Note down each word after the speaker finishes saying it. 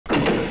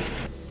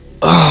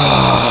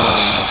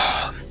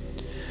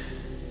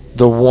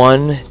The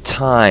one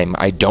time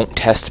I don't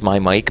test my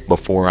mic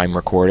before I'm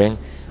recording,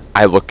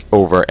 I look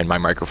over and my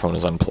microphone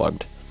is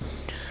unplugged.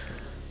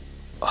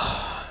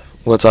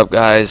 What's up,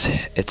 guys?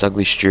 It's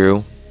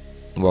UglyStru.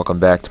 Welcome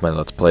back to my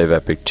Let's Play of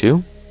Epic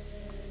 2.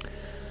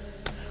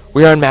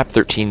 We are on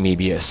MAP13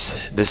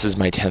 Mebius. This is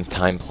my 10th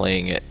time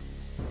playing it.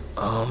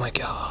 Oh my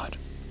god.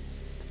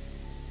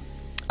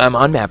 I'm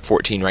on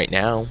MAP14 right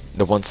now.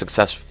 The one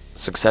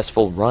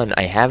successful run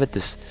I have at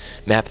this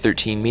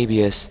MAP13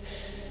 Mebius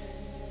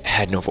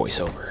had no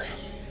voiceover.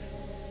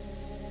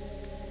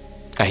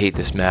 I hate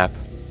this map.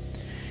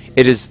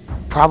 It is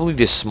probably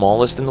the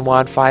smallest in the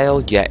WAD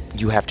file, yet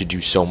you have to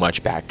do so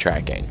much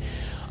backtracking.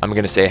 I'm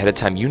going to say ahead of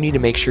time, you need to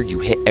make sure you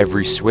hit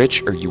every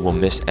switch or you will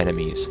miss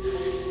enemies.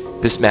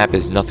 This map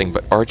is nothing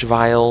but arch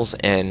vials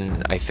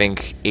and I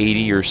think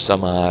 80 or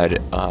some odd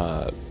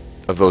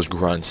of those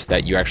grunts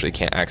that you actually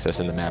can't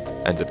access in the map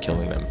ends up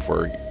killing them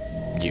for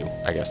you,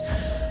 I guess.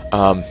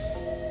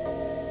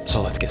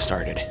 So let's get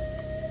started.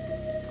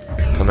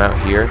 Come out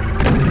here.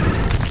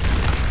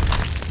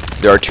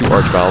 There are two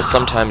arch vials.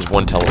 Sometimes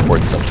one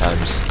teleports,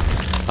 sometimes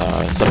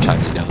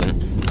he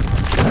doesn't.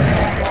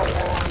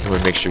 I'm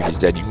gonna make sure he's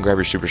dead. You can grab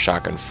your super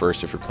shotgun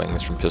first if you're playing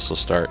this from pistol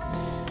start.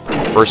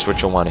 First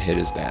switch you'll want to hit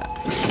is that.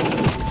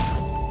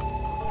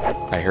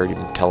 I heard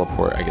him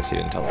teleport. I guess he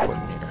didn't teleport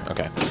in here.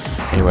 Okay.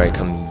 Anyway,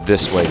 come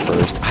this way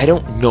first. I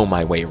don't know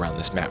my way around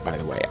this map, by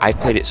the way. I've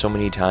played it so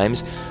many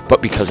times,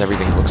 but because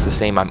everything looks the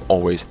same, I'm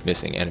always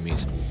missing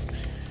enemies.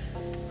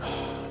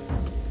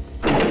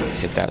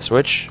 Hit that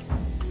switch.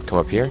 Come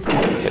up here.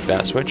 Hit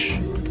that switch.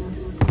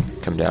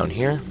 Come down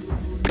here.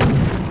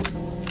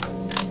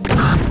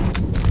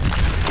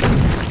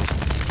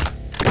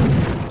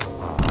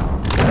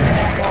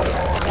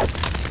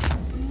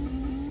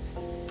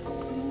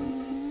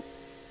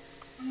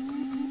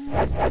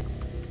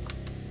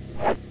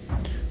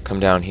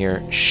 Come down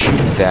here, shoot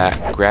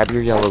that, grab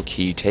your yellow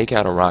key, take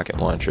out a rocket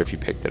launcher if you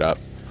picked it up.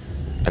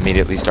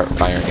 Immediately start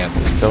firing at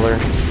this pillar.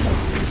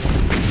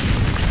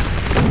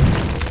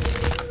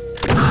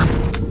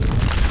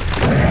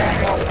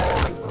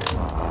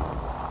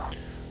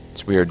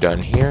 So we are done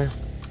here.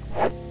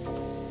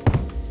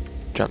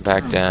 Jump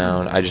back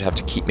down. I just have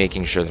to keep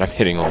making sure that I'm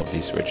hitting all of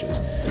these switches.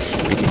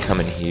 We could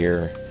come in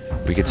here.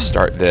 We could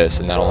start this,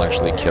 and that'll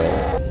actually kill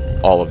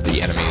all of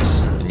the enemies.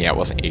 And yeah, it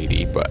wasn't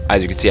 80, but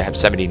as you can see, I have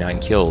 79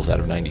 kills out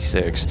of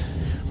 96,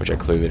 which I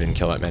clearly didn't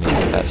kill that many.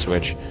 Hit that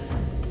switch.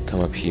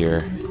 Come up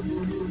here.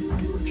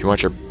 If you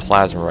want your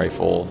plasma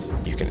rifle,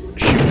 you can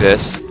shoot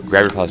this.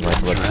 Grab your plasma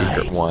rifle. That's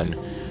secret 1.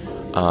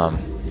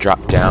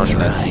 Drop down,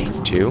 and that's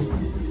secret 2.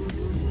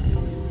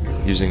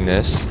 Using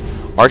this,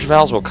 arch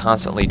valves will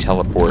constantly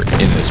teleport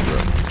in this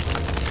room.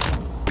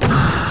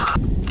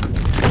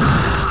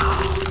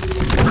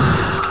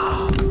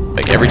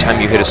 Like every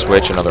time you hit a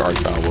switch, another arch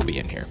valve will be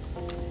in here.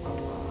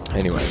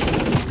 Anyway,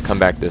 come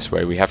back this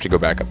way. We have to go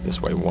back up this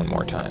way one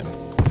more time.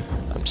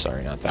 I'm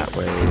sorry, not that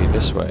way.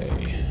 This way.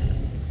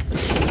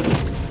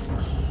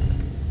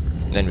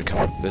 Then we come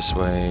up this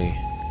way.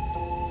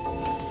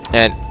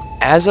 And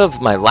as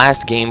of my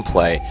last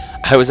gameplay,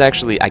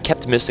 I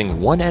kept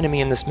missing one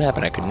enemy in this map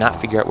and I could not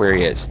figure out where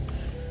he is.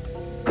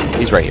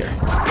 He's right here.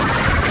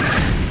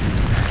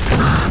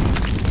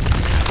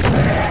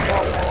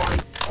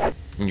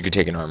 And you can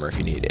take an armor if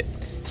you need it.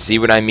 See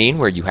what I mean?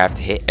 Where you have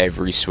to hit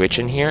every switch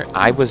in here?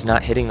 I was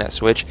not hitting that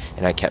switch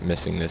and I kept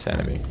missing this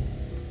enemy.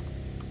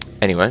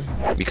 Anyway,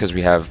 because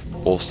we have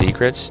both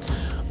secrets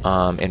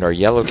and our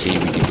yellow key,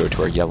 we can go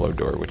to our yellow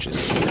door, which is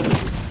here.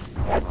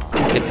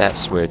 Hit that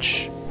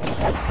switch.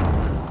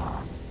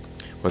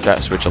 What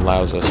that switch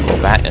allows us, well,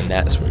 that and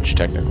that switch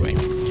technically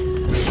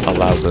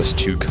allows us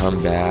to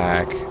come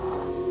back.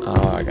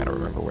 Oh, I gotta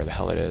remember where the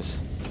hell it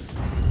is.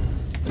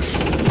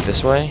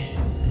 This way?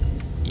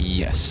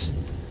 Yes.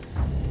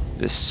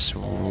 This,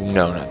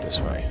 no, not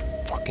this way.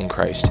 Fucking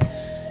Christ.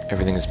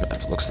 Everything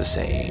looks the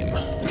same.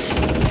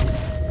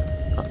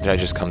 Oh, did I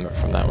just come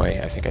from that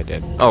way? I think I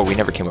did. Oh, we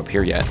never came up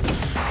here yet.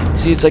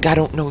 See, it's like I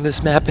don't know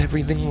this map.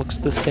 Everything looks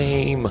the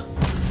same.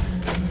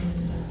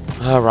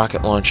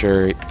 Rocket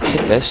launcher.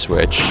 Hit this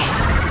switch.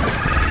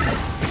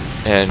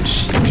 And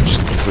you can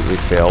just completely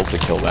fail to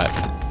kill that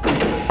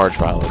arch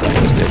vial as I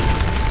just did.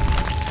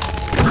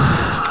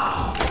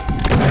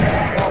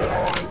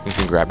 You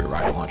can grab your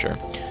rocket launcher.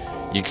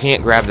 You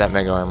can't grab that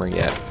mega armor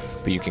yet,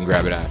 but you can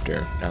grab it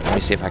after. Now let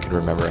me see if I can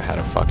remember how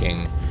to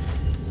fucking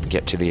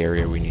get to the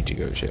area we need to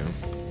go to.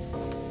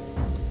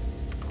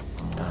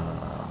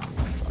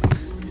 Fuck.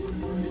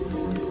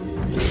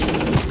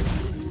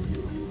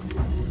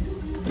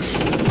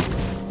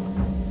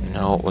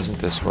 No, it wasn't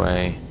this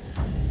way.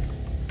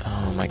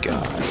 Oh my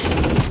god.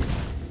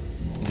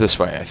 This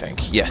way, I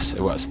think. Yes,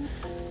 it was.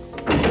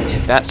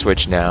 Hit that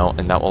switch now,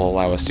 and that will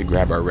allow us to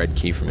grab our red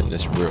key from in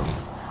this room.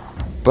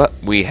 But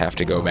we have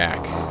to go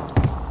back.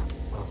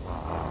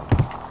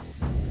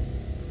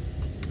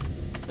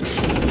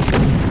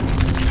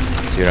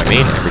 See what I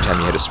mean? Every time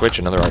you hit a switch,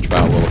 another arch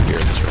vial will appear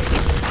in this room.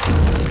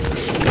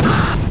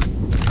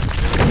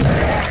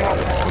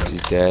 Once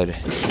he's dead,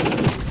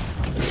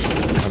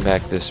 come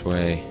back this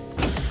way.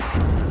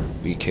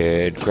 we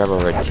could grab a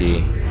red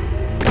key.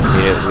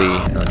 Immediately,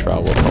 an arch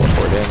vile will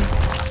teleport in.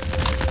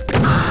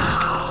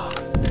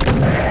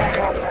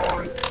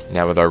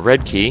 Now with our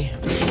red key,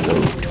 we can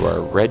go to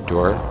our red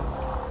door,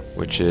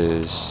 which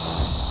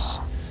is...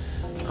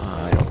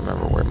 I don't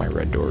remember where my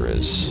red door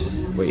is.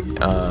 Wait,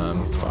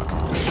 fuck.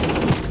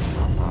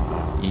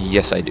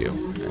 Yes, I do.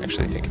 I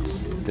actually think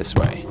it's this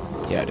way.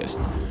 Yeah, it is.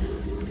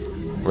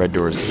 Red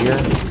door is here.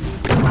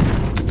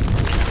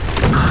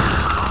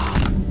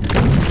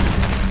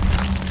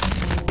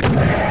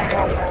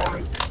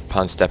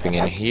 Upon stepping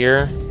in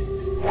here,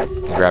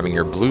 and grabbing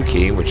your blue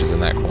key, which is in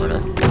that corner,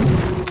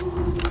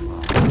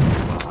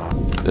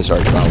 this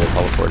arch vile will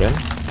teleport in.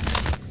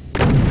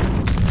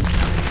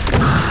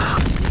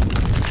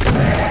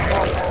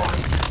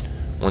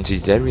 Once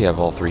he's dead, we have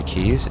all 3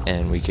 keys,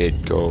 and we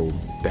could go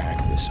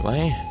back this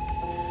way.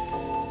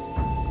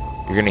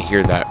 You're gonna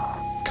hear that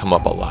come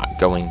up a lot,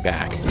 going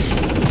back.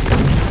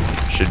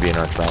 Should be an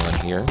arch vile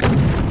in here.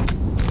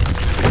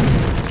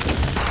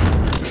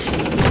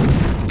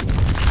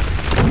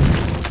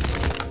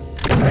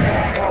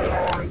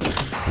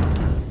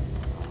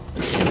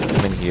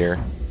 Come in here.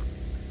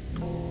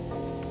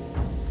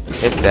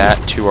 Hit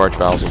that, 2 arch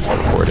viles will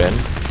teleport in.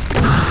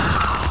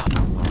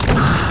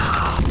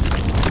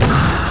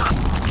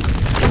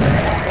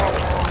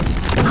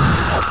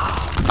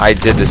 I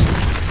did this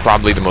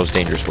probably the most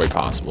dangerous way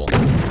possible.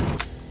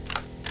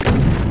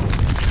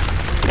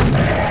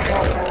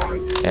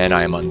 And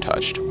I am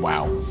untouched.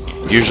 Wow.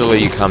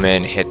 Usually you come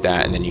in, hit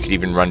that, and then you could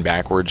even run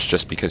backwards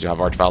just because you have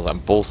arch viles on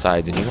both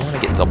sides, and you don't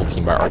want to get double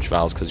teamed by arch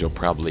viles because you'll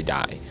probably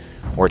die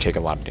or take a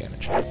lot of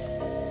damage.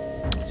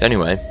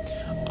 Anyway,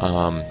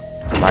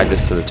 ride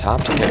this to the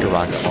top to get your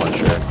rocket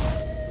launcher.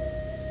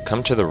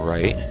 Come to the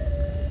right.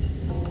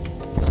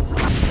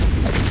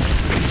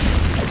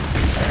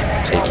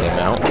 Take him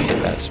out,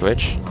 hit that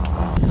switch.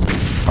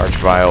 Arch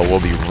vile will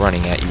be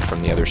running at you from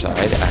the other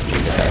side after you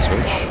hit that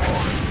switch.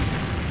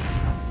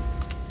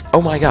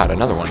 Oh my god,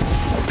 another one.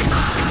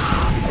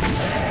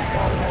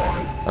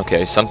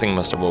 Okay, something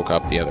must have woke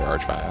up the other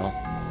arch vile.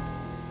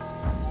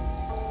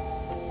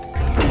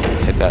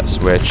 Hit that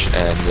switch,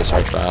 and this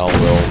arch vile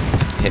will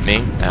hit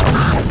me. Ow.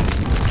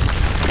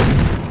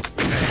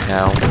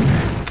 Ow.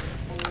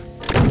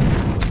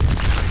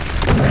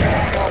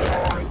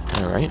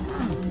 Alright.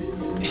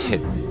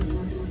 Hit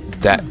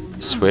that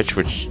switch,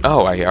 which...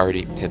 Oh, I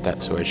already hit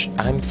that switch.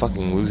 I'm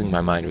fucking losing my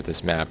mind with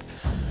this map.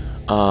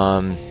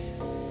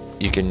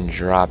 You can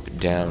drop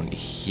down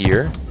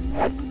here.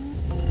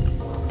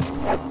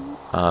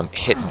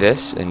 Hit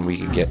this, and we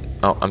can get...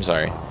 Oh, I'm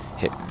sorry.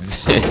 Hit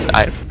this.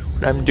 I don't know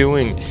what I'm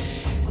doing.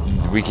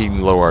 We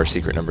can lower our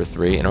secret number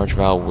 3, and arch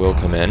vile will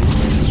come in.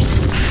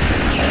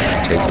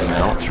 Take him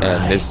out.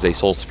 And this is a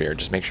soul sphere.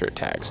 Just make sure it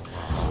tags.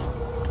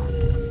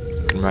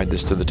 You can ride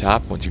this to the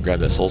top once you grab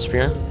that soul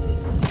sphere.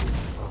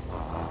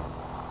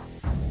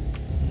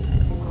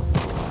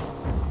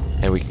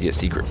 And we can get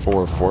secret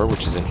 404,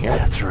 which is in here.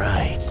 That's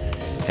right.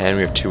 And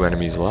we have 2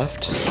 enemies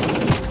left.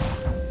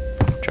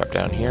 Drop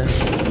down here.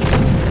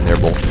 And they're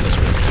both in this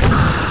room.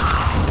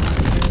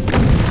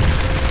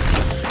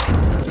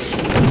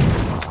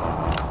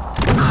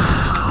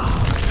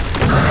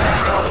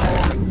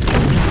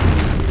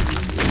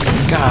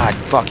 God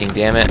fucking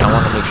damn it. I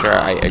want to make sure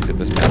I exit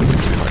this map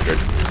with 200.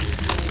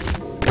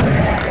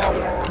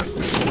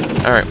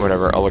 Alright,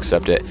 whatever. I'll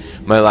accept it.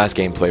 My last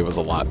gameplay was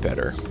a lot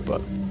better,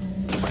 but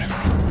whatever.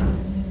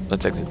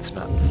 Let's exit this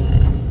map.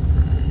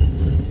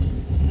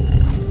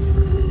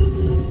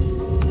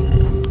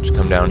 Just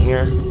come down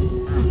here.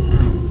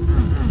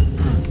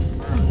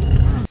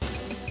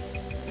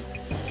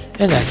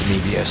 And that's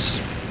Mebius.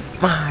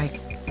 My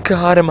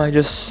god, am I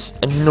just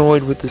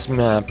annoyed with this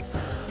map.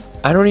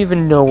 I don't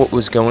even know what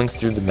was going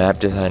through the map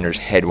designer's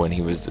head when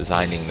he was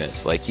designing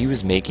this. Like, he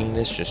was making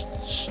this just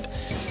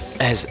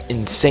as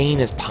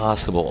insane as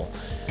possible.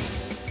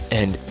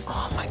 And,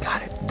 oh my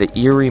god, the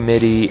eerie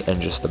MIDI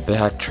and just the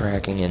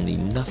backtracking and the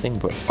nothing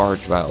but arch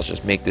viles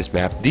just make this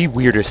map the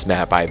weirdest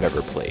map I've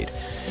ever played.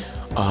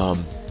 I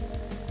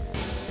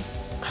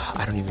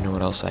don't even know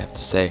what else I have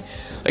to say.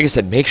 Like I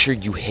said, make sure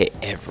you hit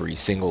every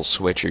single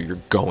switch or you're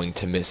going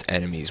to miss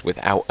enemies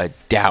without a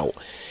doubt.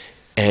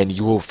 And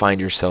you will find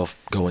yourself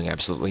going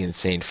absolutely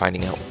insane,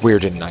 finding out where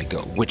didn't I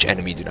go, which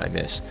enemy did I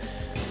miss.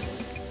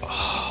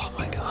 Oh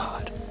my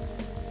god.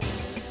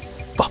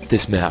 Fuck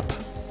this map.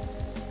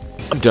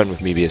 I'm done with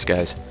Mebius,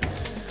 guys.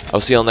 I'll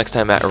see y'all next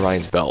time at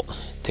Orion's Belt.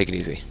 Take it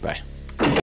easy. Bye.